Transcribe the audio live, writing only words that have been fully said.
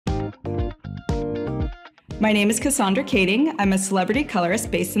My name is Cassondra Kaeding. I'm a celebrity colorist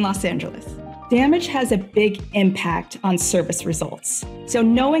based in Los Angeles. Damage has a big impact on service results. So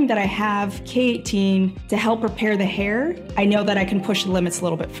knowing that I have K18 to help repair the hair, I know that I can push the limits a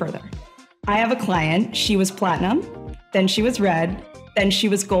little bit further. I have a client, she was platinum, then she was red, then she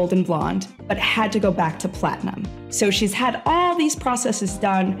was gold and blonde, but had to go back to platinum. So she's had all these processes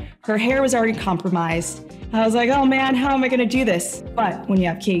done. Her hair was already compromised. I was like, oh man, how am I gonna do this? But when you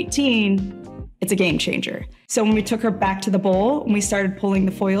have K18, it's a game changer. So when we took her back to the bowl and we started pulling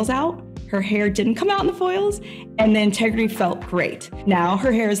the foils out, her hair didn't come out in the foils and the integrity felt great. Now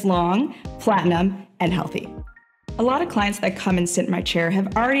her hair is long, platinum, and healthy. A lot of clients that come and sit in my chair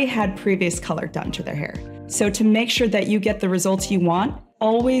have already had previous color done to their hair. So to make sure that you get the results you want,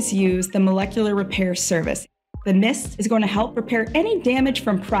 always use the molecular repair service. The mist is going to help repair any damage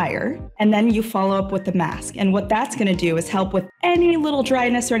from prior, and then you follow up with the mask. And what that's going to do is help with any little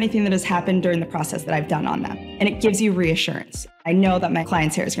dryness or anything that has happened during the process that I've done on them. And it gives you reassurance. I know that my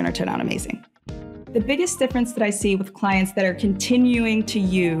client's hair is going to turn out amazing. The biggest difference that I see with clients that are continuing to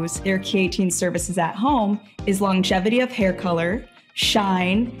use their K18 services at home is longevity of hair color,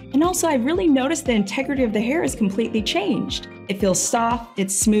 shine, and also I really noticed the integrity of the hair is completely changed. It feels soft,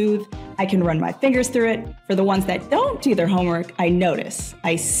 it's smooth, I can run my fingers through it. For the ones that don't do their homework, I notice.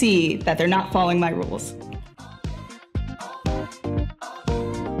 I see that they're not following my rules.